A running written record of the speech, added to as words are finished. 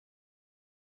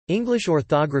English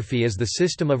orthography is the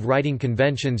system of writing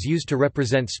conventions used to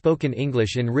represent spoken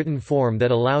English in written form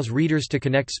that allows readers to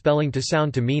connect spelling to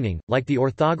sound to meaning. Like the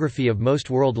orthography of most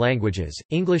world languages,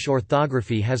 English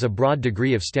orthography has a broad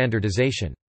degree of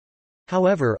standardization.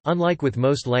 However, unlike with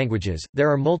most languages, there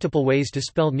are multiple ways to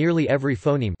spell nearly every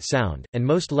phoneme sound, and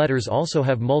most letters also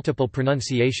have multiple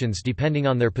pronunciations depending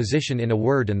on their position in a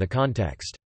word and the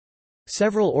context.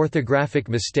 Several orthographic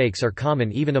mistakes are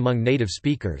common even among native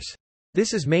speakers.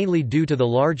 This is mainly due to the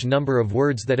large number of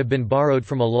words that have been borrowed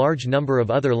from a large number of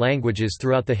other languages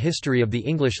throughout the history of the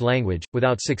English language,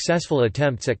 without successful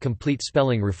attempts at complete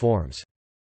spelling reforms.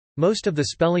 Most of the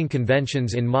spelling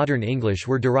conventions in modern English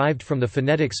were derived from the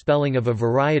phonetic spelling of a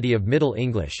variety of Middle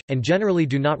English, and generally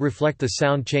do not reflect the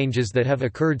sound changes that have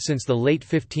occurred since the late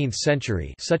 15th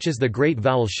century, such as the Great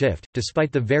Vowel Shift.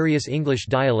 Despite the various English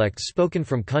dialects spoken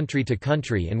from country to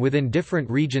country and within different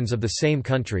regions of the same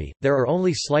country, there are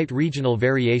only slight regional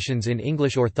variations in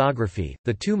English orthography,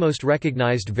 the two most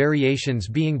recognized variations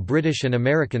being British and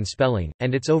American spelling,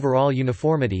 and its overall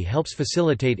uniformity helps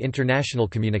facilitate international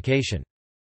communication.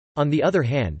 On the other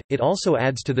hand, it also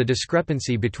adds to the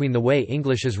discrepancy between the way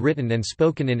English is written and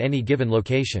spoken in any given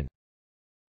location.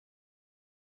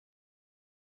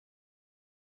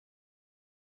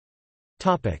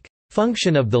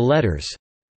 Function of the letters.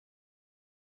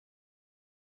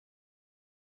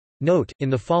 Note, in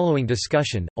the following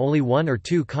discussion, only one or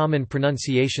two common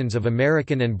pronunciations of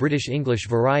American and British English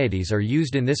varieties are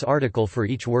used in this article for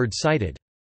each word cited.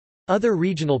 Other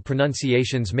regional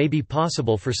pronunciations may be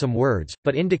possible for some words,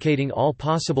 but indicating all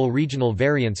possible regional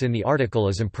variants in the article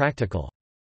is impractical.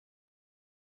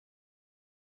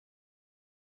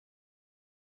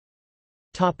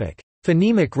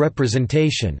 Phonemic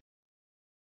representation.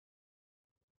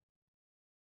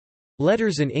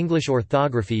 Letters in English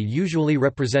orthography usually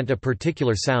represent a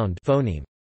particular sound phoneme.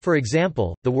 For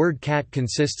example, the word cat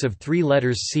consists of three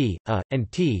letters C, A,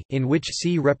 and T, in which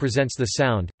C represents the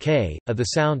sound K, A the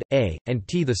sound A, and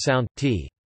T the sound T.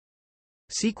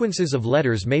 Sequences of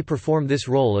letters may perform this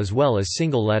role as well as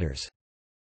single letters.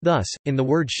 Thus, in the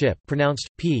word ship pronounced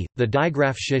P, the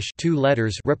digraph shish two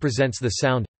letters represents the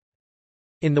sound.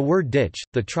 In the word ditch,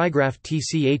 the trigraph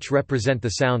tch represent the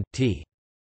sound T.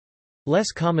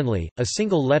 Less commonly, a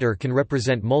single letter can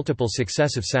represent multiple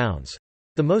successive sounds.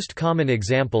 The most common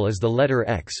example is the letter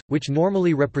X, which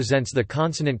normally represents the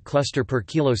consonant cluster per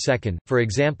kilosecond, for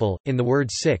example, in the word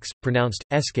six, pronounced,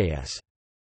 sks.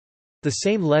 The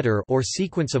same letter or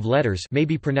sequence of letters may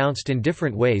be pronounced in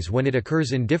different ways when it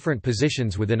occurs in different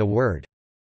positions within a word.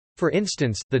 For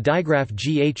instance, the digraph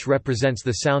gh represents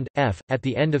the sound, f, at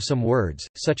the end of some words,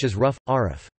 such as rough,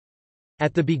 arif.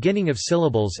 At the beginning of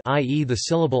syllables, i.e. the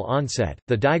syllable onset,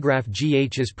 the digraph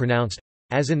gh is pronounced,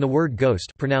 as in the word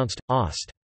ghost pronounced,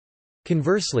 ost.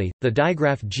 Conversely, the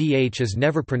digraph gh is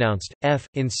never pronounced, f,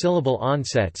 in syllable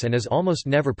onsets and is almost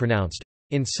never pronounced,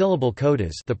 in syllable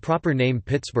codas. The proper name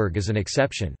Pittsburgh is an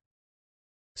exception.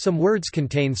 Some words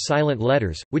contain silent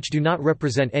letters, which do not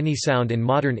represent any sound in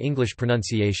modern English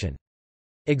pronunciation.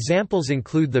 Examples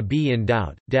include the b in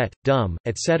doubt, det, dumb,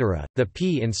 etc., the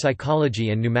p in psychology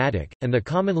and pneumatic, and the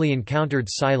commonly encountered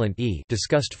silent e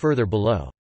discussed further below.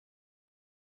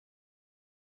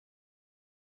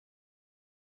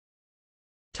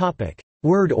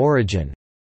 Word origin.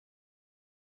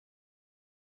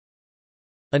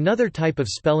 Another type of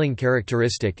spelling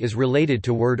characteristic is related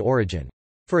to word origin.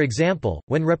 For example,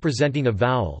 when representing a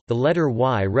vowel, the letter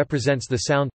y represents the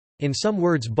sound in some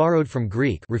words borrowed from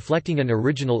Greek, reflecting an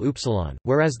original upsilon,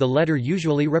 whereas the letter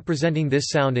usually representing this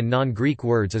sound in non-Greek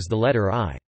words is the letter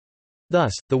I.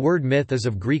 Thus, the word myth is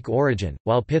of Greek origin,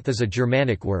 while pith is a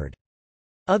Germanic word.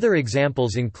 Other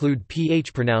examples include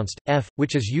ph pronounced f,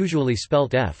 which is usually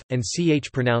spelt f, and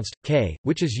ch pronounced k,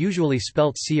 which is usually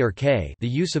spelt c or k. The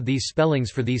use of these spellings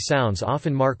for these sounds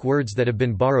often mark words that have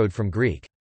been borrowed from Greek.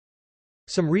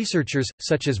 Some researchers,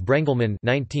 such as Brengelman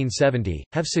 1970,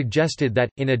 have suggested that,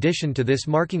 in addition to this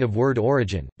marking of word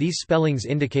origin, these spellings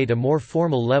indicate a more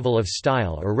formal level of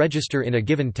style or register in a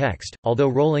given text, although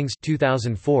Rollings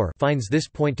 2004 finds this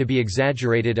point to be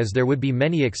exaggerated as there would be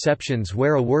many exceptions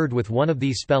where a word with one of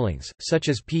these spellings, such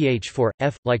as ph for,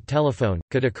 f, like telephone,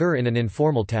 could occur in an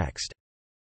informal text.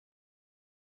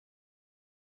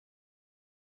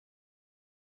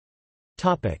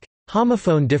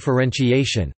 Homophone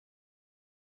differentiation.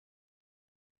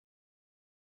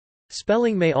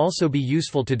 Spelling may also be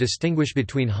useful to distinguish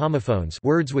between homophones,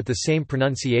 words with the same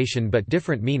pronunciation but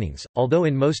different meanings, although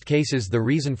in most cases the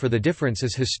reason for the difference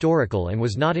is historical and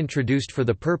was not introduced for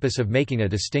the purpose of making a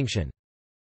distinction.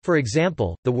 For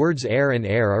example, the words air and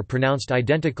air are pronounced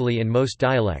identically in most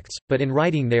dialects, but in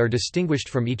writing they are distinguished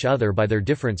from each other by their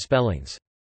different spellings.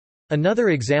 Another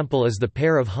example is the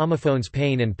pair of homophones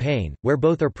pain and pain, where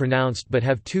both are pronounced but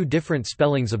have two different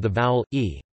spellings of the vowel,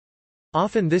 e.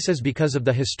 Often this is because of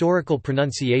the historical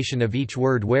pronunciation of each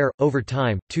word where, over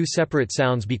time, two separate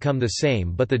sounds become the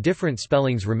same but the different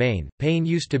spellings remain. Pain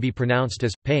used to be pronounced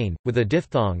as pain, with a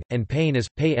diphthong, and pain as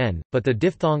pain, but the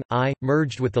diphthong I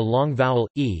merged with the long vowel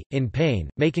e in pain,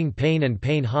 making pain and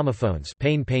pain homophones.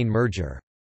 Pain merger.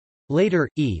 Later,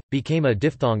 e became a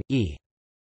diphthong e.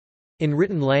 In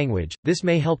written language, this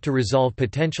may help to resolve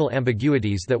potential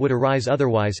ambiguities that would arise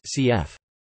otherwise. Cf.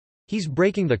 He's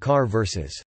breaking the car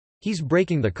versus he's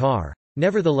breaking the car.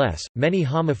 Nevertheless, many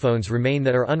homophones remain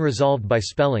that are unresolved by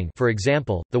spelling. For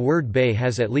example, the word bay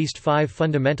has at least 5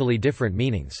 fundamentally different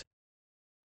meanings.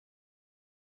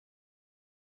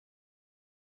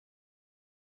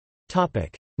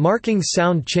 Topic: Marking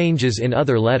sound changes in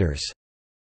other letters.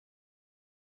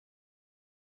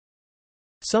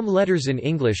 Some letters in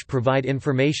English provide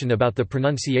information about the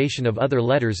pronunciation of other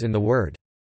letters in the word.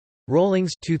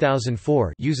 Rawlings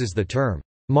 2004 uses the term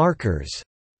markers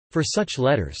for such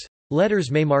letters. Letters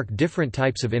may mark different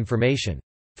types of information.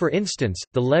 For instance,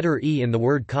 the letter E in the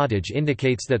word cottage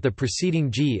indicates that the preceding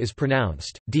G is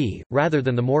pronounced D, rather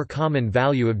than the more common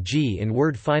value of G in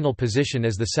word final position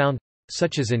as the sound,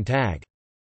 such as in tag.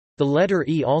 The letter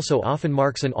E also often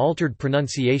marks an altered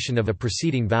pronunciation of a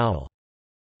preceding vowel.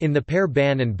 In the pair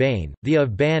ban and bane, the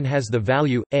of ban has the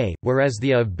value a, whereas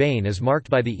the of bane is marked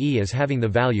by the e as having the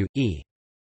value e.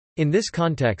 In this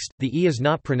context, the e is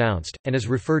not pronounced, and is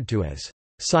referred to as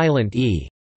silent e.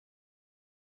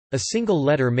 A single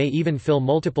letter may even fill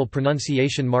multiple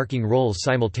pronunciation marking roles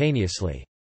simultaneously.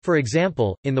 For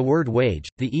example, in the word wage,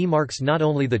 the e marks not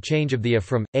only the change of the a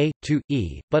from a to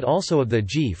e, but also of the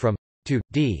g from to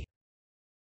d.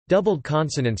 Doubled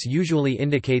consonants usually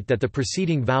indicate that the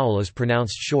preceding vowel is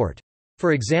pronounced short.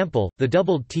 For example, the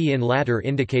doubled t in latter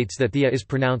indicates that the a is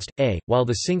pronounced a, while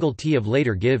the single t of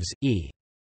later gives e.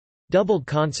 Doubled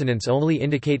consonants only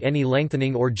indicate any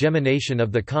lengthening or gemination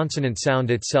of the consonant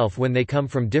sound itself when they come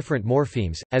from different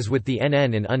morphemes, as with the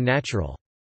nn in unnatural.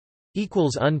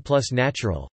 Un plus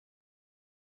natural.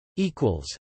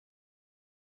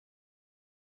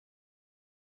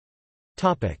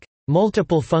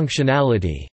 Multiple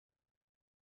functionality.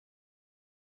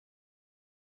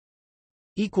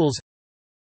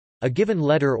 A given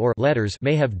letter or letters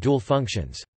may have dual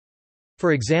functions.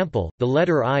 For example, the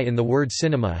letter I in the word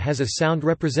cinema has a sound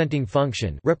representing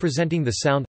function representing the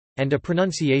sound, and a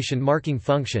pronunciation marking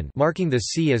function marking the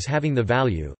C as having the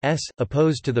value s,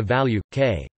 opposed to the value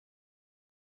k.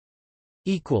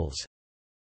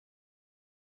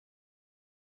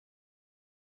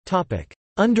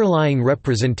 Underlying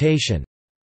representation.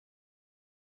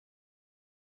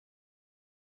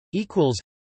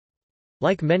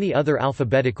 Like many other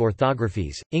alphabetic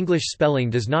orthographies, English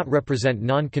spelling does not represent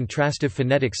non-contrastive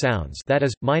phonetic sounds, that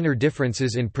is, minor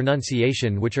differences in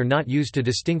pronunciation which are not used to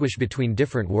distinguish between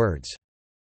different words.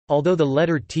 Although the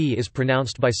letter T is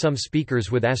pronounced by some speakers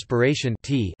with aspiration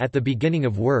T at the beginning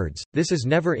of words, this is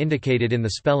never indicated in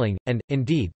the spelling, and,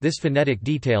 indeed, this phonetic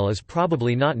detail is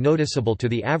probably not noticeable to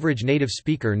the average native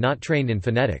speaker not trained in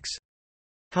phonetics.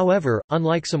 However,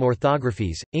 unlike some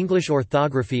orthographies, English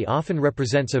orthography often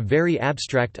represents a very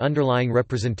abstract underlying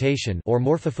representation or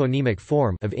morphophonemic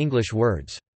form of English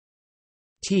words.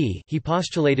 He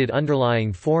postulated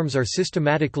underlying forms are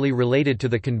systematically related to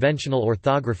the conventional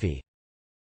orthography,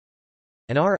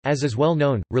 and are, as is well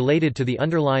known, related to the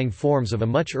underlying forms of a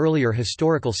much earlier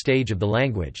historical stage of the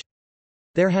language.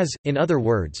 There has, in other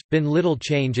words, been little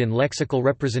change in lexical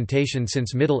representation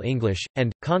since Middle English,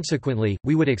 and, consequently,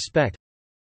 we would expect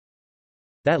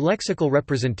that lexical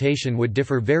representation would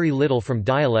differ very little from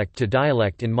dialect to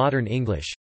dialect in modern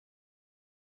English,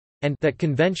 and that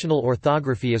conventional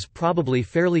orthography is probably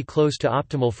fairly close to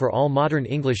optimal for all modern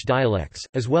English dialects,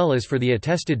 as well as for the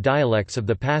attested dialects of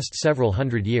the past several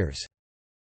hundred years.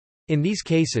 In these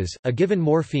cases, a given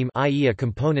morpheme, i.e. a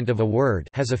component of a word,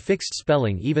 has a fixed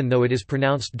spelling even though it is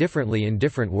pronounced differently in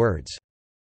different words.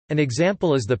 An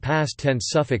example is the past tense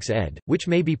suffix ed, which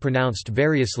may be pronounced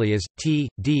variously as t,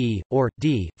 d, or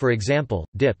d, for example,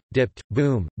 dip, dipped,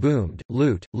 boom, boomed,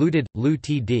 loot, looted,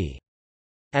 lootd.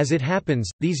 As it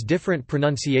happens, these different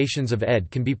pronunciations of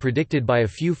ed can be predicted by a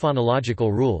few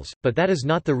phonological rules, but that is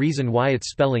not the reason why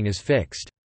its spelling is fixed.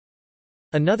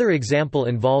 Another example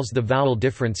involves the vowel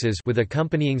differences with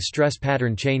accompanying stress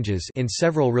pattern changes in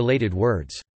several related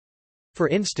words. For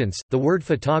instance, the word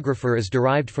photographer is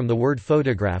derived from the word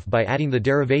photograph by adding the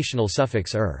derivational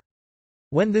suffix -er.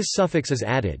 When this suffix is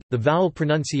added, the vowel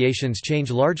pronunciations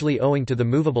change largely owing to the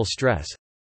movable stress.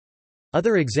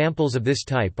 Other examples of this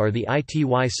type are the ity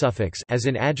suffix, as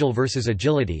in agile versus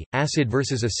agility, acid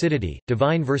versus acidity,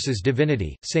 divine versus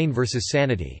divinity, sane versus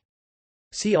sanity.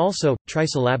 See also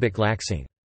trisyllabic laxing.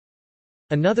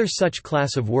 Another such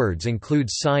class of words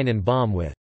includes sign and bomb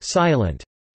with silent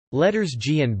letters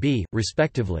G and B,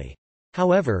 respectively.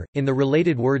 However, in the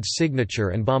related words signature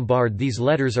and bombard, these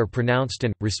letters are pronounced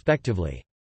and, respectively.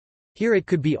 Here it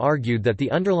could be argued that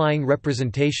the underlying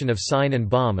representation of sign and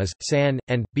bomb is san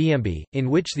and bmb, in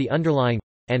which the underlying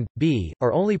and b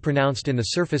are only pronounced in the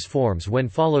surface forms when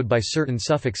followed by certain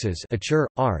suffixes achur,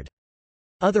 ard.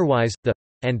 Otherwise, the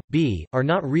and b are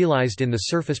not realized in the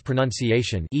surface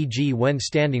pronunciation, e.g. when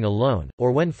standing alone,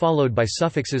 or when followed by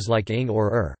suffixes like ing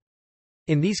or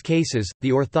In these cases,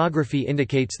 the orthography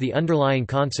indicates the underlying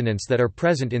consonants that are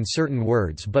present in certain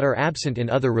words but are absent in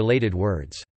other related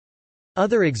words.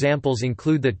 Other examples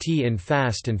include the T in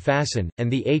fast and fasten,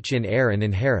 and the H in heir and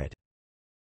inherit.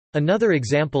 Another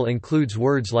example includes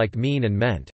words like mean and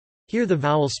meant. Here the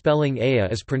vowel spelling ea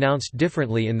is pronounced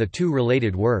differently in the two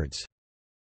related words.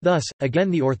 Thus,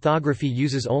 again the orthography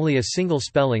uses only a single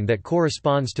spelling that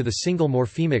corresponds to the single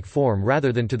morphemic form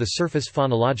rather than to the surface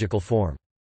phonological form.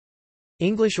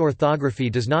 English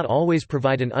orthography does not always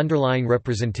provide an underlying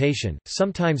representation,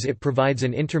 sometimes it provides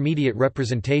an intermediate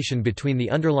representation between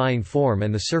the underlying form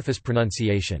and the surface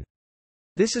pronunciation.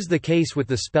 This is the case with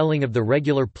the spelling of the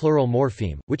regular plural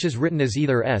morpheme, which is written as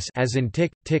either s as in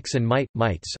tick, ticks and might,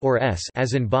 mites, or s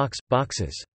as in box,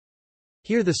 boxes.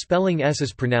 Here the spelling s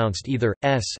is pronounced either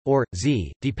s or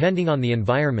z, depending on the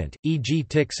environment, e.g.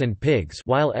 ticks and pigs,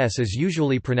 while s is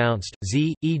usually pronounced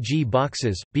z, e.g.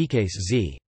 boxes, bcase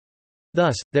z.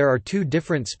 Thus, there are two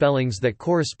different spellings that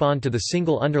correspond to the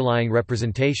single underlying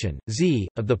representation, z,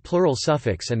 of the plural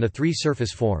suffix and the three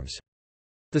surface forms.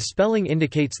 The spelling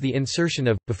indicates the insertion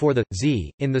of, before the,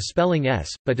 z, in the spelling s,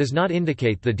 but does not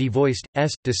indicate the devoiced,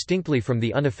 s, distinctly from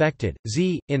the unaffected,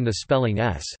 z, in the spelling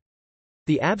s.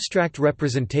 The abstract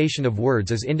representation of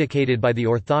words as indicated by the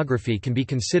orthography can be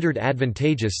considered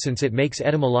advantageous since it makes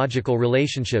etymological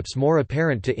relationships more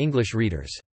apparent to English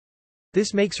readers.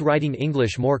 This makes writing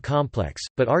English more complex,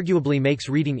 but arguably makes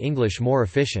reading English more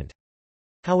efficient.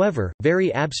 However,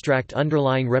 very abstract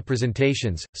underlying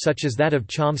representations, such as that of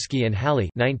Chomsky and Halley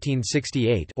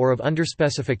 1968 or of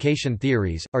underspecification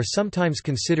theories, are sometimes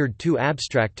considered too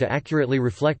abstract to accurately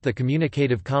reflect the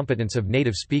communicative competence of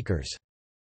native speakers.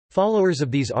 Followers of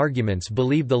these arguments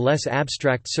believe the less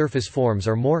abstract surface forms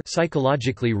are more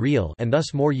psychologically real and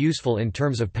thus more useful in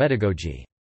terms of pedagogy.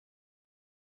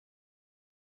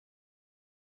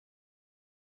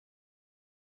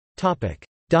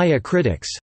 Diacritics.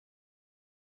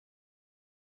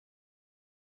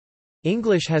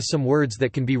 English has some words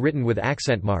that can be written with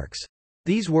accent marks.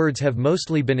 These words have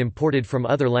mostly been imported from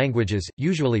other languages,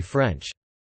 usually French.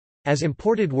 As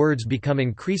imported words become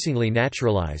increasingly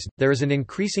naturalized, there is an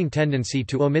increasing tendency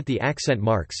to omit the accent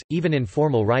marks, even in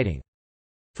formal writing.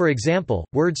 For example,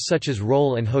 words such as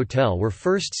roll and hotel were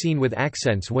first seen with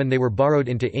accents when they were borrowed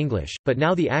into English, but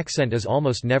now the accent is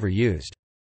almost never used.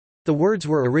 The words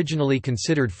were originally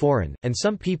considered foreign, and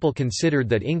some people considered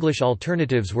that English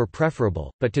alternatives were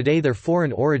preferable, but today their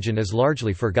foreign origin is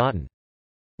largely forgotten.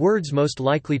 Words most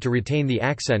likely to retain the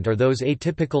accent are those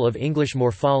atypical of English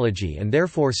morphology and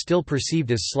therefore still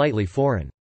perceived as slightly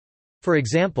foreign. For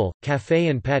example,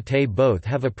 café and pâté both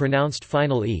have a pronounced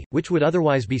final e, which would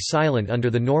otherwise be silent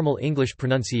under the normal English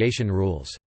pronunciation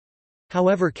rules.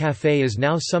 However, café is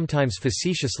now sometimes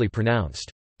facetiously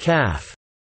pronounced calf,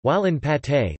 while in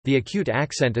pâté, the acute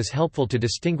accent is helpful to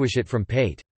distinguish it from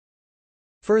pate.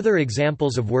 Further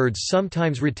examples of words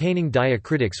sometimes retaining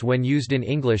diacritics when used in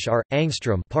English are,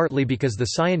 angstrom, partly because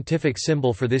the scientific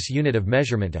symbol for this unit of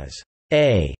measurement is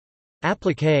A,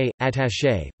 appliqué,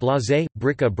 attaché, blasé,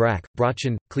 bric-à-brac,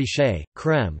 brachon, cliché,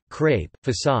 crème, crêpe,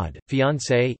 façade,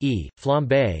 fiancé, e,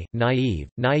 flambé, naïve,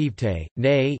 naïveté,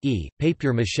 né, e,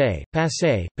 papier-mâché,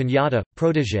 passé, piñata,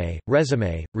 protégé,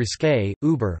 résumé, risqué,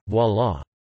 uber, voilà.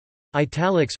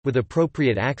 Italics, with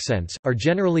appropriate accents, are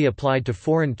generally applied to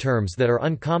foreign terms that are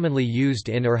uncommonly used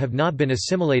in or have not been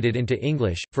assimilated into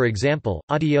English, for example,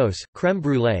 adios, crème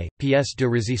brûlée, pièce de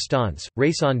résistance,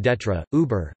 raison d'être,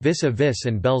 uber, vis-à-vis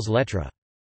and belles lettres.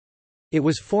 It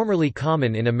was formerly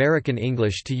common in American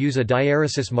English to use a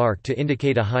diaeresis mark to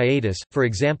indicate a hiatus, for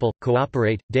example,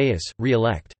 cooperate, deus,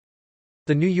 re-elect.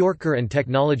 The New Yorker and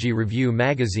Technology Review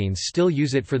magazines still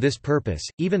use it for this purpose,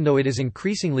 even though it is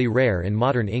increasingly rare in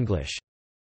modern English.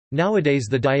 Nowadays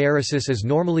the diaeresis is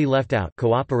normally left out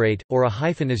cooperate, or a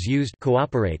hyphen is used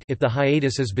cooperate if the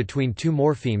hiatus is between two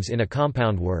morphemes in a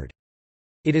compound word.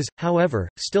 It is, however,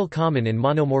 still common in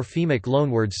monomorphemic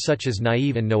loanwords such as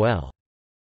naive and Noel.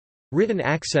 Written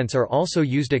accents are also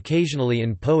used occasionally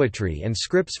in poetry and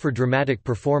scripts for dramatic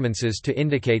performances to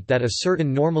indicate that a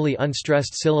certain normally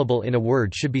unstressed syllable in a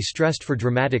word should be stressed for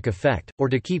dramatic effect, or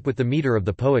to keep with the meter of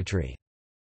the poetry.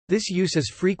 This use is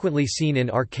frequently seen in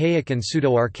archaic and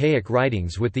pseudo-archaic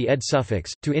writings with the ed suffix,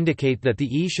 to indicate that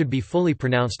the e should be fully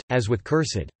pronounced, as with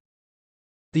cursed.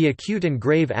 The acute and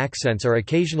grave accents are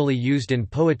occasionally used in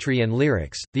poetry and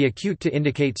lyrics, the acute to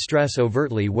indicate stress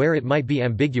overtly where it might be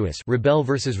ambiguous rebel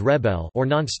versus rebel or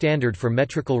non-standard for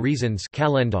metrical reasons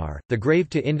calendar, the grave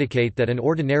to indicate that an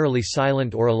ordinarily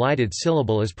silent or elided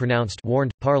syllable is pronounced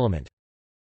warned, parliament.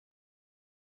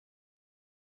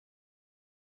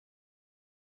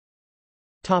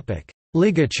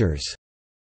 Ligatures.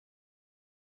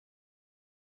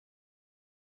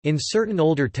 In certain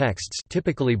older texts,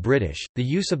 typically British, the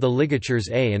use of the ligatures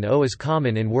a and o is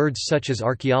common in words such as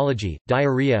archaeology,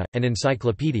 diarrhea, and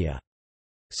encyclopedia.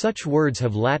 Such words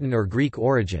have Latin or Greek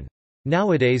origin.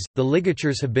 Nowadays, the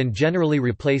ligatures have been generally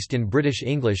replaced in British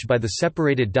English by the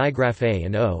separated digraph a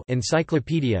and o,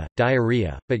 encyclopedia,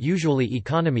 diarrhea, but usually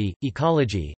economy,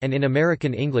 ecology, and in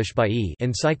American English by e,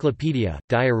 encyclopedia,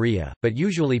 diarrhea, but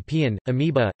usually peon,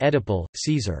 amoeba, Oedipal,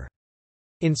 Caesar.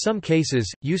 In some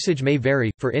cases, usage may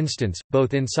vary, for instance,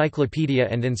 both encyclopedia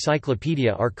and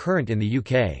encyclopedia are current in the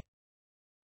UK.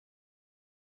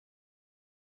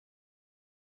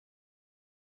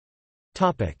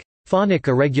 Phonic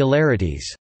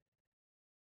irregularities.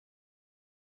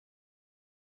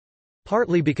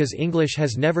 Partly because English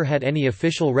has never had any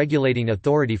official regulating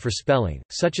authority for spelling,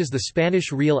 such as the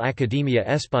Spanish Real Academia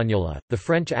Española, the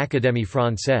French Académie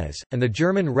Française, and the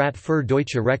German Rat für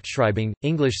deutsche Rechtschreibung,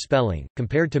 English spelling,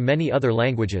 compared to many other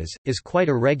languages, is quite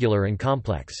irregular and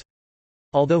complex.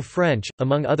 Although French,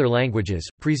 among other languages,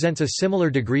 presents a similar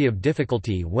degree of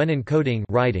difficulty when encoding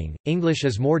writing, English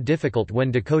is more difficult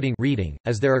when decoding reading,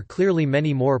 as there are clearly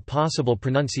many more possible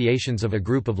pronunciations of a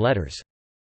group of letters.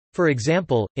 For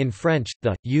example, in French,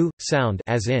 the u sound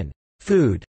as in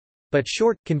food, but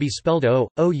short, can be spelled o,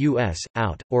 ous,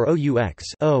 out, or aux,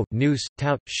 o, noose,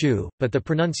 tout, shoe, but the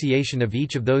pronunciation of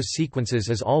each of those sequences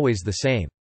is always the same.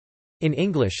 In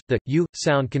English, the u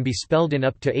sound can be spelled in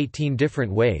up to 18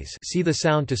 different ways. See the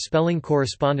sound to spelling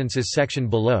correspondences section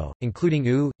below, including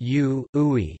oo, u,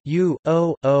 ooey, u,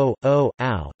 o,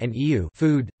 ow, and eu,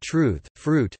 food, truth,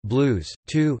 fruit, blues,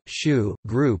 to, shoe,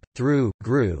 group, through,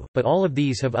 grew, but all of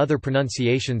these have other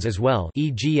pronunciations as well,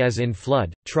 e.g. as in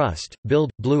flood, trust,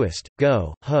 build, bluest,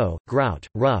 go, ho, grout,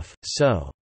 rough, so.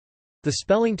 The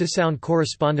spelling to sound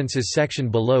correspondences section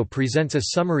below presents a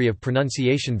summary of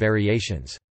pronunciation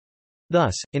variations.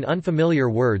 Thus, in unfamiliar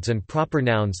words and proper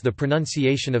nouns the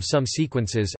pronunciation of some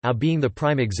sequences, ough being the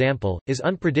prime example, is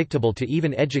unpredictable to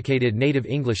even educated native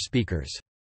English speakers.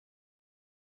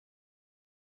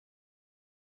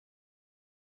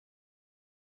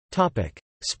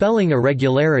 Spelling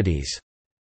irregularities.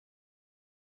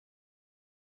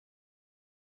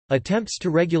 Attempts to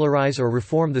regularize or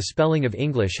reform the spelling of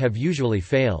English have usually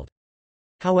failed.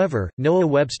 However, Noah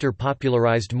Webster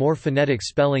popularized more phonetic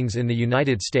spellings in the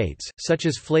United States, such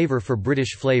as flavor for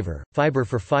British flavor, fiber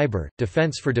for fiber,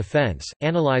 defense for defense,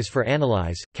 analyze for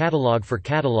analyze, catalog for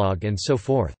catalog and so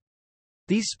forth.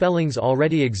 These spellings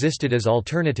already existed as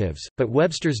alternatives, but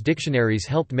Webster's dictionaries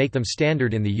helped make them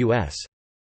standard in the U.S.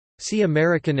 See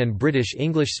American and British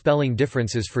English spelling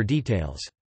differences for details.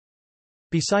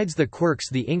 Besides the quirks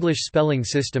the English spelling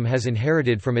system has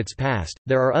inherited from its past,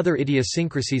 there are other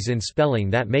idiosyncrasies in spelling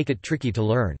that make it tricky to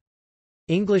learn.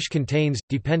 English contains,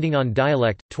 depending on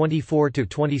dialect, 24 to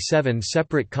 27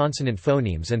 separate consonant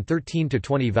phonemes and 13 to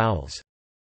 20 vowels.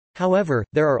 However,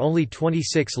 there are only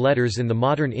 26 letters in the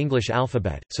modern English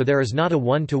alphabet, so there is not a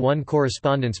one-to-one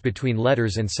correspondence between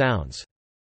letters and sounds.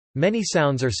 Many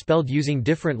sounds are spelled using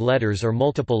different letters or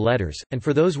multiple letters, and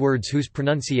for those words whose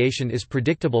pronunciation is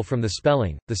predictable from the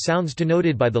spelling, the sounds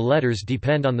denoted by the letters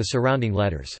depend on the surrounding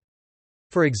letters.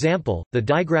 For example, the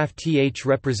digraph th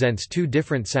represents two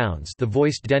different sounds, the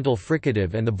voiced dental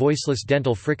fricative and the voiceless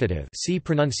dental fricative. See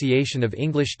pronunciation of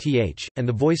English th, and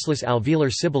the voiceless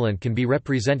alveolar sibilant can be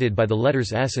represented by the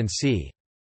letters s and c.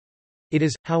 It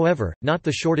is, however, not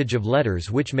the shortage of letters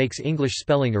which makes English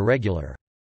spelling irregular.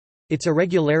 Its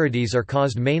irregularities are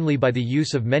caused mainly by the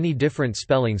use of many different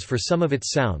spellings for some of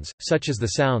its sounds, such as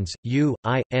the sounds u,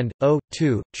 I, and o,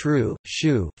 to, true,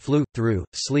 shoe, flew, through,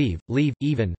 sleeve, leave,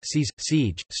 even, seize,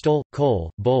 siege, stole,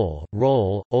 coal, bowl,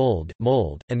 roll, old,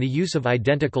 mold, and the use of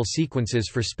identical sequences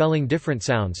for spelling different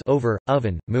sounds over,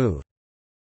 oven, move.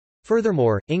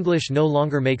 Furthermore, English no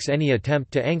longer makes any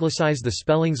attempt to anglicize the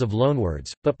spellings of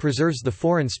loanwords, but preserves the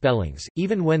foreign spellings,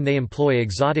 even when they employ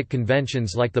exotic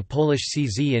conventions like the Polish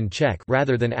CZ in Czech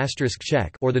rather than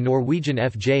 *Czech or the Norwegian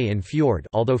FJ in fjord,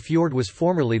 although fjord was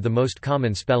formerly the most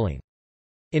common spelling.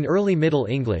 In early Middle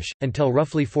English, until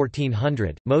roughly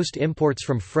 1400, most imports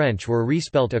from French were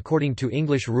respelt according to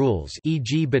English rules,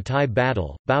 e.g. bataille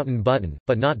battle, bouten button,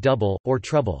 but not double, or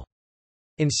treble.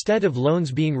 Instead of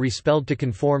loans being respelled to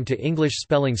conform to English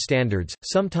spelling standards,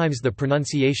 sometimes the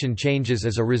pronunciation changes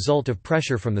as a result of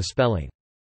pressure from the spelling.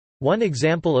 One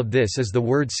example of this is the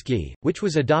word ski, which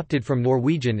was adopted from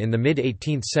Norwegian in the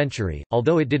mid-18th century,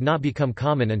 although it did not become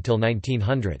common until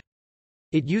 1900.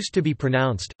 It used to be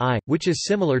pronounced I, which is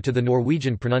similar to the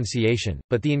Norwegian pronunciation,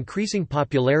 but the increasing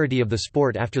popularity of the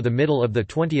sport after the middle of the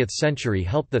 20th century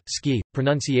helped the ski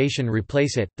pronunciation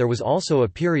replace it. There was also a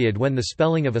period when the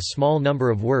spelling of a small number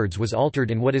of words was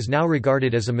altered in what is now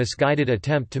regarded as a misguided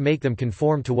attempt to make them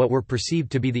conform to what were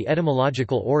perceived to be the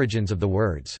etymological origins of the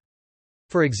words.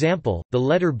 For example, the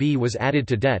letter B was added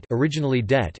to det, originally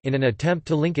det in an attempt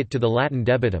to link it to the Latin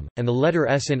debitum, and the letter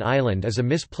S in island is a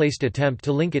misplaced attempt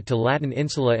to link it to Latin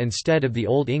insula instead of the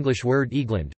Old English word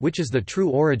England, which is the true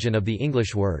origin of the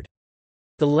English word.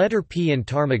 The letter P in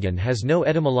ptarmigan has no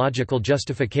etymological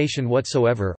justification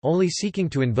whatsoever, only seeking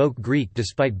to invoke Greek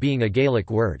despite being a Gaelic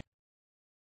word.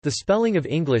 The spelling of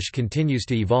English continues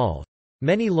to evolve.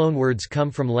 Many loanwords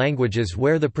come from languages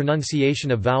where the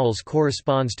pronunciation of vowels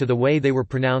corresponds to the way they were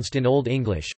pronounced in Old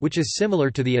English, which is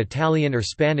similar to the Italian or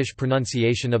Spanish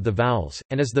pronunciation of the vowels,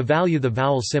 and is the value the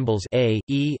vowel symbols a,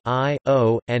 e, I,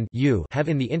 o, and u have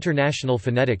in the International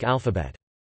Phonetic Alphabet.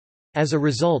 As a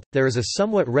result, there is a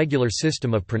somewhat regular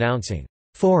system of pronouncing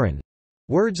foreign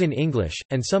words in English,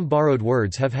 and some borrowed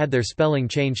words have had their spelling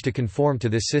changed to conform to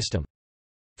this system.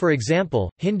 For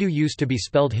example, Hindu used to be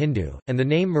spelled Hindu, and the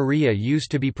name Maria used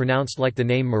to be pronounced like the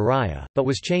name Mariah, but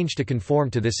was changed to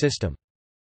conform to this system.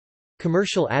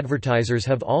 Commercial advertisers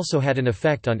have also had an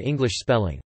effect on English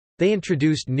spelling. They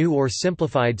introduced new or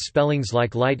simplified spellings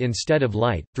like light instead of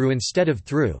light, through instead of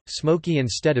through, smoky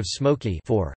instead of smoky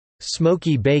for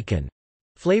smoky bacon,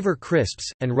 flavor crisps,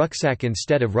 and rucksack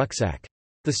instead of rucksack.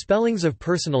 The spellings of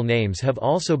personal names have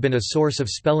also been a source of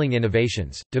spelling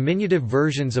innovations. Diminutive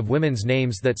versions of women's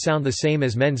names that sound the same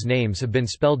as men's names have been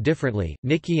spelled differently: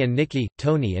 Nikki and Nikki,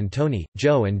 Tony and Tony,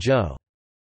 Joe and Joe.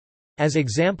 As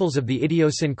examples of the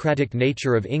idiosyncratic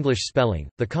nature of English spelling,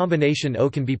 the combination O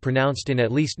can be pronounced in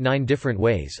at least 9 different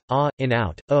ways: in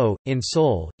out, o, in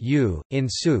soul, u, in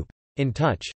soup, in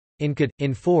touch, in could,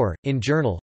 in for, in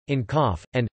journal, in cough,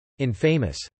 and in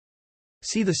famous.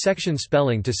 See the section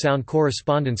Spelling to Sound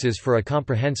Correspondences for a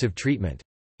comprehensive treatment.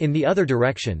 In the other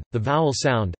direction, the vowel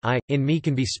sound, I, in me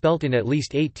can be spelt in at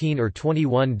least 18 or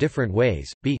 21 different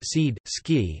ways: b, seed,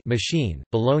 ski, machine,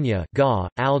 Bologna, ga,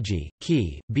 algae,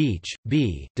 key, beach,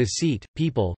 bee, deceit,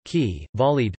 people, key,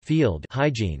 volleyed, field,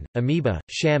 hygiene, amoeba,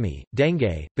 chamois,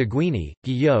 dengue, beguine,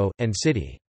 guillot, and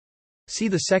city. See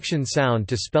the section Sound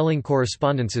to Spelling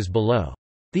Correspondences below.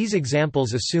 These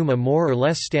examples assume a more or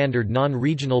less standard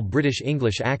non-regional British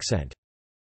English accent.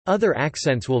 Other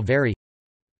accents will vary.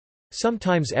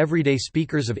 Sometimes everyday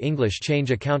speakers of English change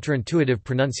a counterintuitive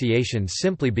pronunciation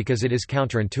simply because it is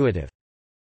counterintuitive.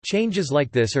 Changes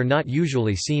like this are not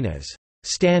usually seen as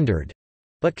standard,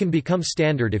 but can become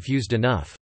standard if used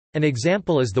enough. An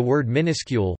example is the word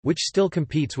minuscule, which still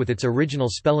competes with its original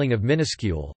spelling of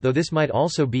minuscule, though this might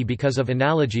also be because of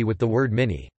analogy with the word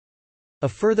mini. A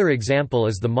further example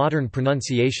is the modern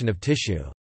pronunciation of tissue.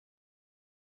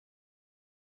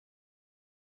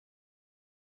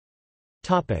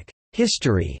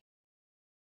 History.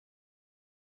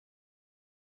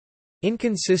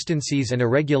 Inconsistencies and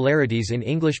irregularities in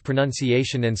English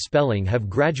pronunciation and spelling have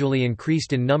gradually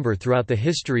increased in number throughout the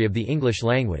history of the English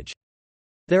language.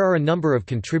 There are a number of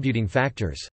contributing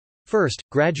factors. First,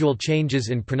 gradual changes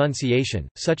in pronunciation,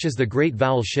 such as the Great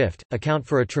Vowel Shift, account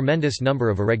for a tremendous number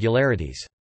of irregularities.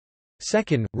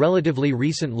 Second, relatively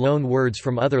recent loan words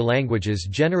from other languages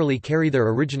generally carry their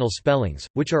original spellings,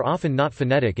 which are often not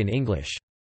phonetic in English.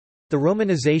 The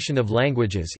romanization of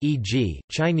languages, e.g.,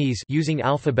 Chinese, using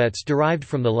alphabets derived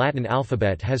from the Latin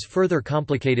alphabet has further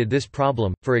complicated this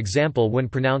problem, for example when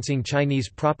pronouncing Chinese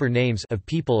proper names of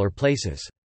people or places.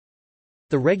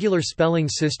 The regular spelling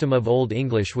system of Old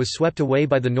English was swept away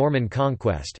by the Norman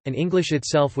conquest, and English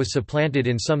itself was supplanted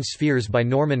in some spheres by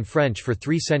Norman French for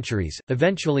 3 centuries,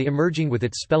 eventually emerging with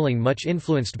its spelling much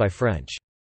influenced by French.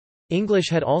 English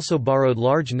had also borrowed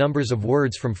large numbers of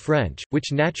words from French,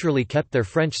 which naturally kept their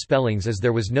French spellings as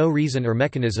there was no reason or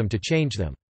mechanism to change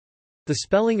them. The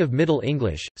spelling of Middle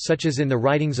English, such as in the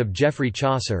writings of Geoffrey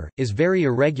Chaucer, is very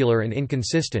irregular and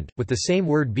inconsistent, with the same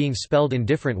word being spelled in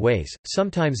different ways,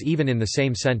 sometimes even in the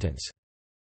same sentence.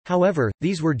 However,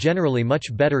 these were generally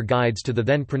much better guides to the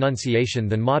then pronunciation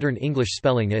than modern English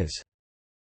spelling is.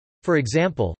 For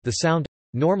example, the sound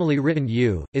normally written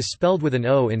u, is spelled with an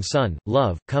o in son,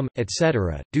 love, come,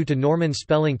 etc., due to Norman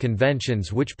spelling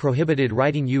conventions which prohibited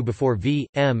writing u before v,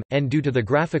 m, n due to the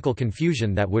graphical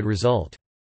confusion that would result.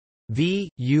 V,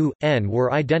 U, N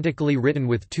were identically written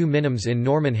with two minims in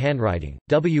Norman handwriting,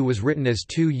 W was written as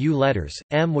two U letters,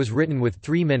 M was written with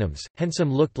three minims, hence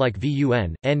M looked like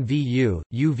VUN, NVU,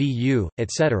 UVU,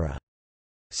 etc.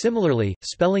 Similarly,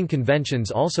 spelling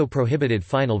conventions also prohibited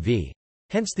final V.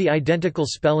 Hence the identical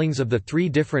spellings of the three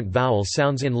different vowel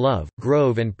sounds in love,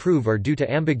 grove and prove are due to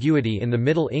ambiguity in the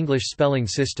Middle English spelling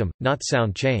system, not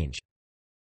sound change.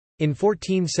 In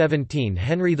 1417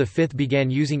 Henry V began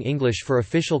using English for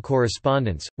official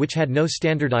correspondence, which had no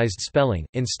standardized spelling,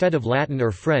 instead of Latin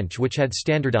or French which had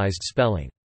standardized spelling.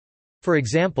 For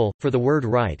example, for the word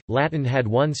right, Latin had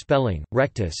one spelling,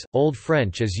 rectus, Old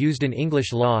French as used in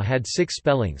English law had 6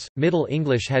 spellings, Middle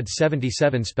English had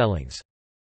 77 spellings.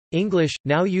 English,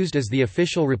 now used as the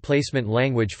official replacement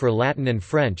language for Latin and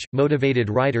French, motivated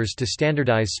writers to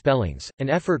standardize spellings, an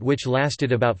effort which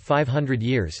lasted about 500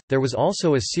 years. There was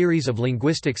also a series of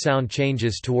linguistic sound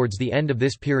changes towards the end of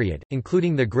this period,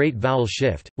 including the Great Vowel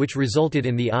Shift, which resulted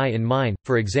in the I in mine,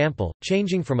 for example,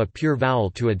 changing from a pure vowel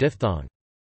to a diphthong.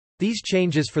 These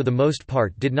changes for the most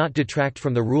part did not detract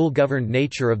from the rule-governed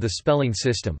nature of the spelling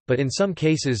system, but in some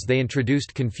cases they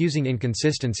introduced confusing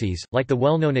inconsistencies, like the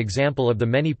well-known example of the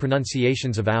many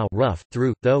pronunciations of ow rough,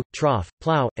 through, though, trough,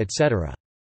 plough, etc.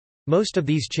 Most of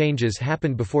these changes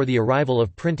happened before the arrival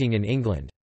of printing in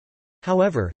England.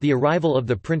 However, the arrival of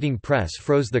the printing press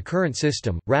froze the current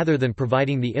system, rather than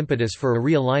providing the impetus for a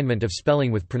realignment of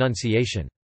spelling with pronunciation.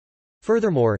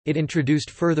 Furthermore, it introduced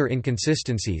further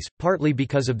inconsistencies, partly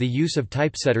because of the use of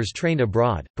typesetters trained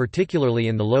abroad, particularly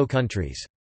in the Low Countries.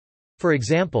 For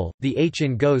example, the H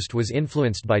in ghost was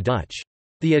influenced by Dutch.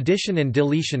 The addition and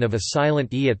deletion of a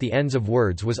silent E at the ends of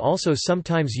words was also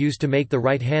sometimes used to make the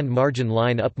right-hand margin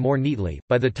line up more neatly.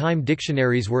 By the time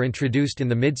dictionaries were introduced in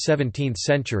the mid-17th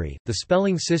century, the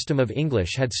spelling system of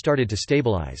English had started to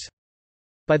stabilize.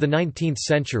 By the 19th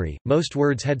century, most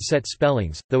words had set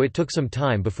spellings, though it took some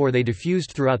time before they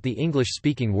diffused throughout the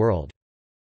English-speaking world.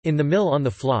 In The Mill on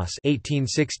the Floss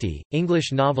 1860,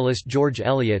 English novelist George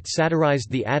Eliot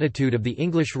satirized the attitude of the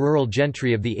English rural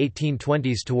gentry of the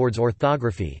 1820s towards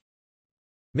orthography.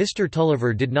 Mr.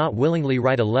 Tulliver did not willingly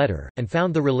write a letter, and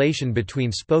found the relation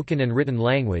between spoken and written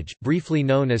language, briefly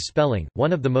known as spelling,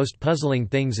 one of the most puzzling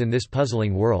things in this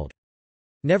puzzling world.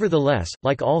 Nevertheless,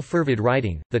 like all fervid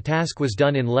writing, the task was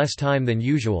done in less time than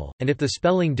usual, and if the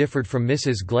spelling differed from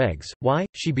Mrs. Glegg's, why,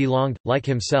 she belonged, like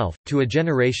himself, to a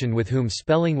generation with whom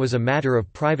spelling was a matter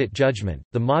of private judgment.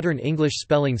 The modern English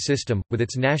spelling system, with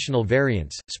its national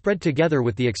variants, spread together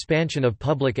with the expansion of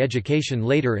public education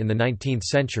later in the 19th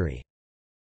century.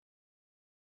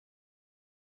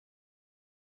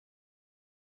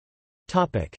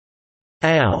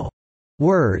 Ough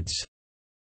words.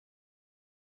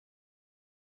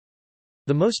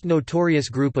 The most notorious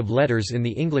group of letters in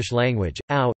the English language,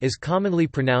 ough, is commonly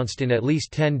pronounced in at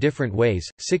least 10 different ways,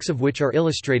 6 of which are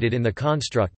illustrated in the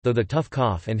construct, though the tough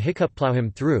cough and hiccup plough him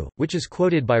through, which is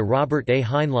quoted by Robert A.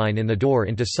 Heinlein in The Door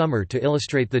into Summer to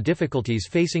illustrate the difficulties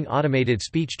facing automated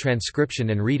speech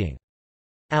transcription and reading.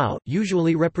 Ough,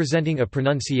 usually representing a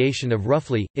pronunciation of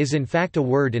roughly, is in fact a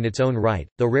word in its own right,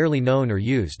 though rarely known or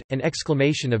used, an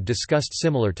exclamation of disgust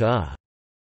similar to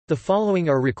The following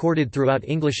are recorded throughout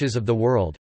Englishes of the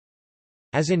world.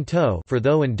 As in toe for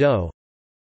though and doe.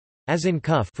 As in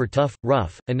cuff for tough,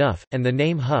 rough, enough, and the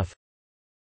name huff.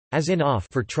 As in off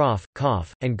for trough,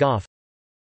 cough, and goff.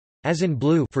 As in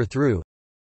blue for through.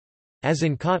 As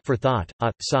in caught for thought,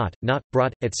 sought, not,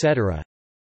 brought, etc.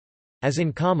 As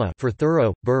in comma for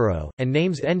thorough, burrow, and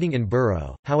names ending in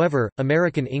burrow. However,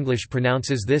 American English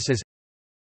pronounces this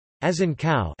as in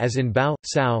cow, as in bow,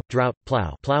 sow, drought,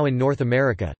 plow in North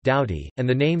America, dowdy, and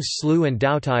the names slough and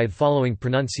dowtithe following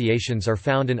pronunciations are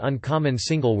found in uncommon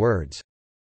single words.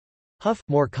 Huff,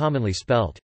 more commonly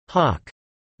spelt hawk,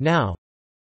 now.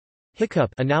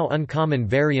 Hiccup, a now uncommon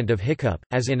variant of hiccup,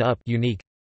 as in up, unique.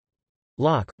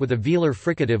 Lock, with a velar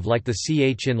fricative like the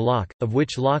ch in lock, of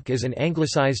which lock is an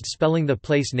anglicized spelling. The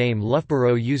place name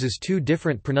Loughborough uses 2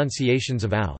 different pronunciations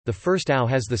of ough. The first ough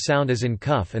has the sound as in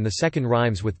cuff and the second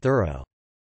rhymes with thorough.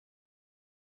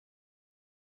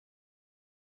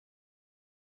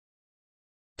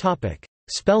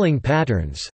 Spelling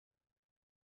patterns.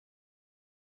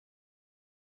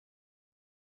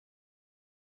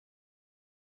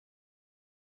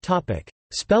 Topic: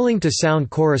 Spelling to sound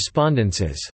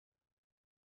correspondences.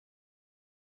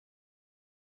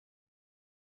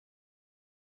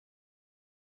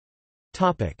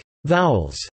 Topic: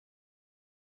 Vowels.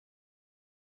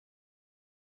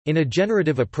 In a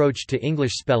generative approach to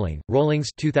English spelling,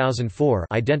 Rollings 2004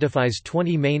 identifies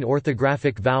 20 main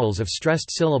orthographic vowels of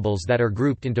stressed syllables that are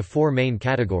grouped into 4 main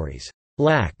categories: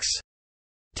 lax,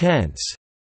 tense,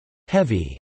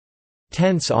 heavy,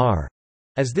 tense R.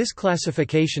 As this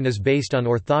classification is based on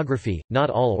orthography, not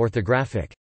all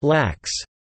orthographic lax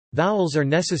vowels are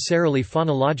necessarily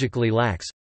phonologically lax.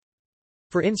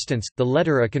 For instance, the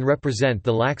letter A can represent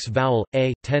the lax vowel,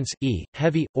 A, tense, E,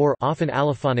 heavy, or often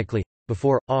allophonically,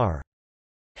 before, R.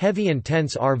 Heavy and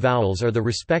tense R vowels are the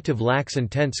respective lax and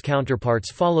tense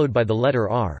counterparts followed by the letter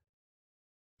R.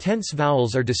 Tense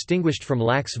vowels are distinguished from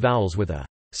lax vowels with a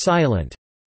silent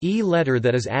E letter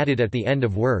that is added at the end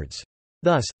of words.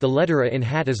 Thus, the letter A in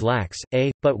hat is lax,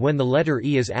 A, but when the letter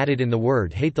E is added in the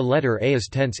word hate the letter A is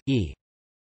tense, E.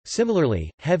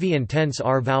 Similarly, heavy and tense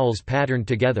R vowels patterned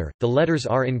together, the letters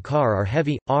R in car are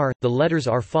heavy, R, the letters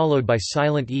R followed by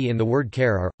silent E in the word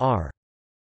care are, R.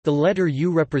 The letter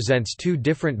U represents 2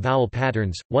 different vowel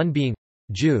patterns, one being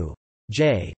Ju,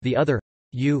 J, the other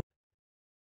U.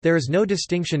 There is no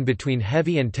distinction between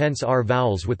heavy and tense R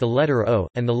vowels with the letter O,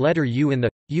 and the letter U in the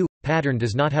U pattern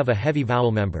does not have a heavy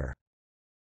vowel member.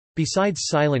 Besides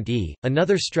silent E,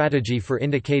 another strategy for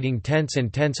indicating tense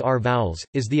and tense R vowels,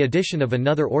 is the addition of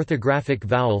another orthographic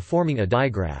vowel forming a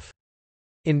digraph.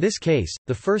 In this case,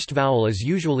 the first vowel is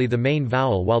usually the main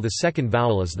vowel while the second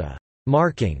vowel is the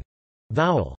marking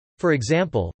vowel. For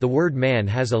example, the word man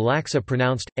has a laxa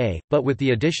pronounced A, but with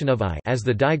the addition of I as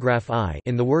the digraph I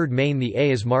in the word main the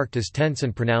A is marked as tense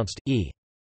and pronounced E.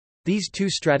 These 2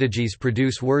 strategies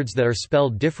produce words that are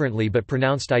spelled differently but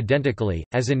pronounced identically,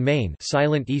 as in main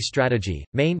silent E strategy,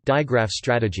 main digraph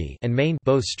strategy, and main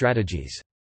both strategies.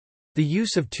 The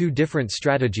use of 2 different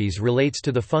strategies relates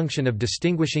to the function of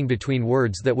distinguishing between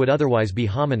words that would otherwise be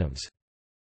homonyms.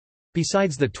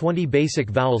 Besides the 20 basic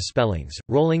vowel spellings,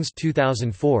 Rollings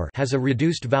 2004 has a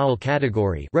reduced vowel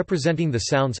category representing the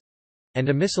sounds and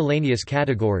a miscellaneous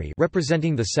category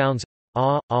representing the sounds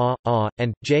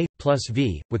and J plus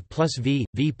V, with plus V,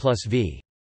 V plus V.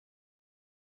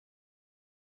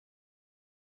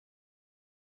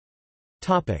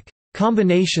 Topic: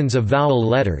 Combinations of vowel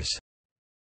letters.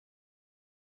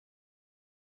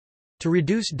 To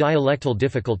reduce dialectal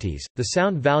difficulties, the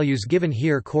sound values given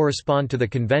here correspond to the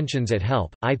conventions at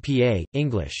Help, IPA,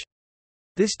 English.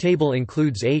 This table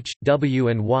includes H, W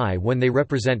and Y when they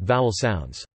represent vowel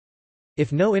sounds.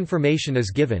 If no information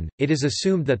is given, it is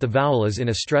assumed that the vowel is in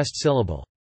a stressed syllable.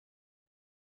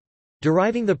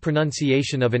 Deriving the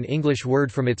pronunciation of an English word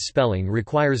from its spelling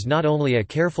requires not only a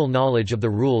careful knowledge of the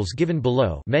rules given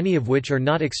below, many of which are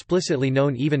not explicitly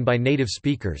known even by native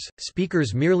speakers.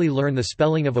 Speakers merely learn the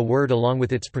spelling of a word along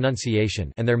with its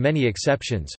pronunciation, and there are many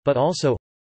exceptions, but also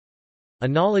a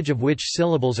knowledge of which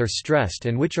syllables are stressed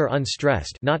and which are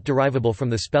unstressed, not derivable from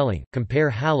the spelling. Compare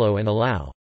hallow and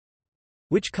allow.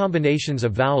 Which combinations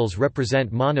of vowels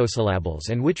represent monosyllables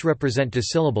and which represent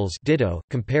disyllables, ditto.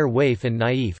 Compare waif and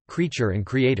naif, creature and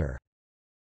creator.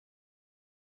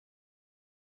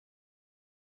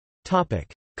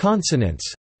 Topic: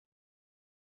 Consonants.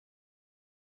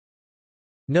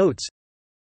 Notes.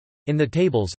 In the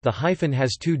tables, the hyphen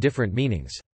has 2 different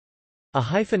meanings. A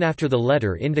hyphen after the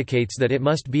letter indicates that it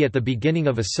must be at the beginning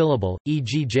of a syllable,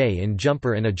 e.g. J in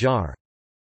jumper and ajar.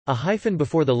 A hyphen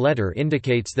before the letter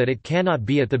indicates that it cannot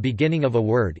be at the beginning of a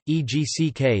word, e.g.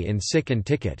 ck in sick and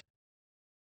ticket.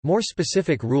 More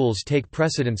specific rules take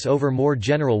precedence over more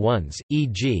general ones,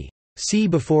 e.g. c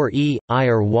before e, I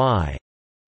or y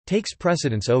takes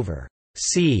precedence over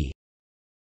c,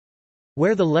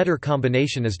 where the letter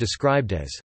combination is described as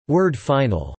word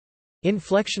final.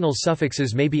 Inflectional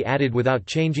suffixes may be added without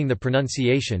changing the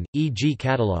pronunciation, e.g.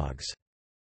 catalogs.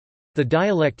 The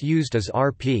dialect used is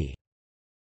RP.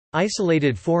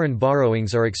 Isolated foreign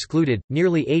borrowings are excluded.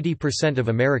 Nearly 80% of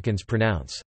Americans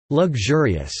pronounce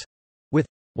luxurious with,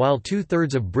 while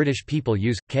 2/3 of British people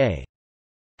use k.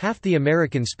 Half the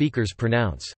American speakers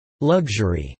pronounce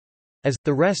luxury as,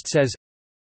 the rest says.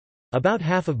 About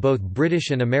half of both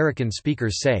British and American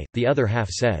speakers say, the other half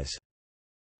says.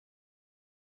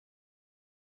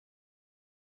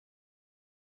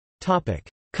 Topic: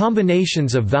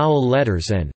 Combinations of vowel letters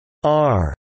and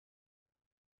r.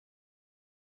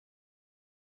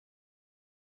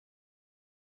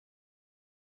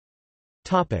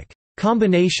 Topic: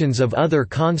 Combinations of other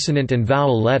consonant and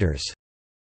vowel letters.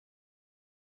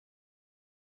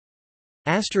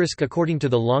 Asterisk according to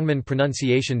the Longman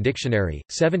Pronunciation Dictionary,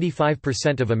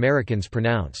 75% of Americans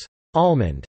pronounce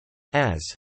almond as,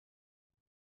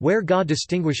 where Ga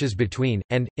distinguishes between,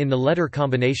 and, in the letter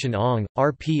combination ong,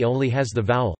 rp only has the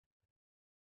vowel.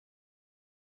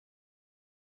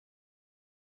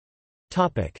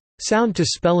 Sound to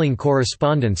spelling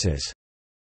correspondences.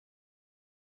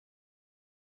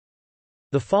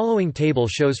 The following table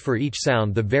shows for each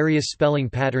sound the various spelling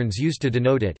patterns used to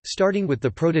denote it, starting with the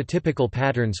prototypical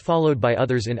patterns followed by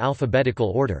others in alphabetical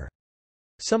order.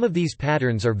 Some of these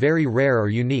patterns are very rare or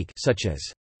unique, such as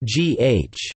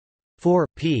gh for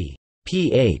p,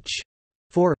 ph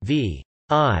for v,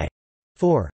 I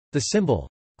for. The symbol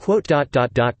quote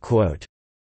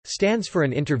stands for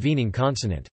an intervening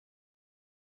consonant.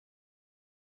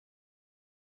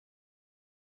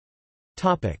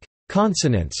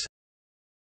 Consonants.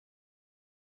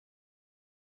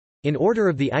 In order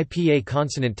of the IPA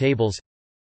consonant tables.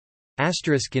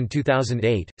 Asterisk in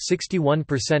 2008,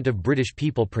 61% of British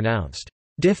people pronounced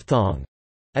diphthong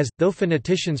as, though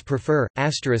phoneticians prefer,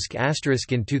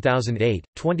 asterisk in 2008,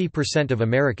 20% of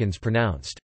Americans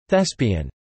pronounced thespian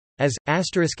as,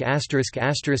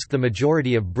 the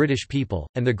majority of British people,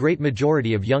 and the great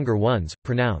majority of younger ones,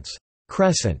 pronounce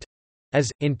crescent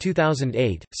as. In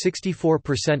 2008,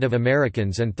 64% of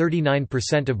Americans and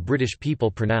 39% of British people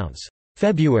pronounce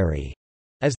February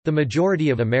as, the majority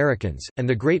of Americans, and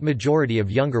the great majority of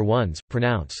younger ones,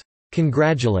 pronounce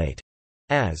congratulate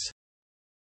as.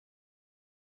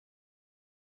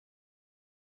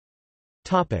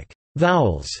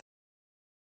 Vowels.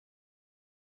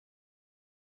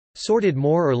 Sorted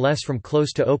more or less from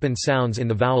close to open sounds in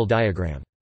the vowel diagram.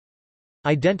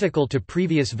 Identical to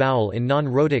previous vowel in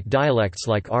non-rhotic dialects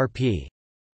like RP.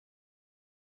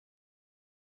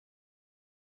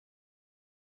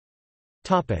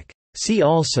 See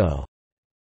also: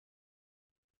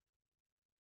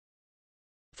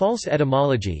 false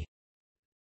etymology,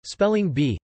 spelling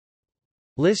bee,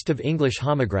 list of English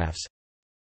homographs,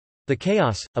 The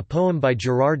Chaos, a poem by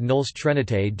Gerard Knowles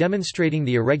Trinité demonstrating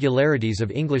the irregularities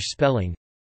of English spelling.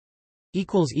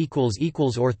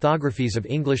 Orthographies of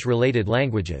English-related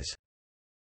languages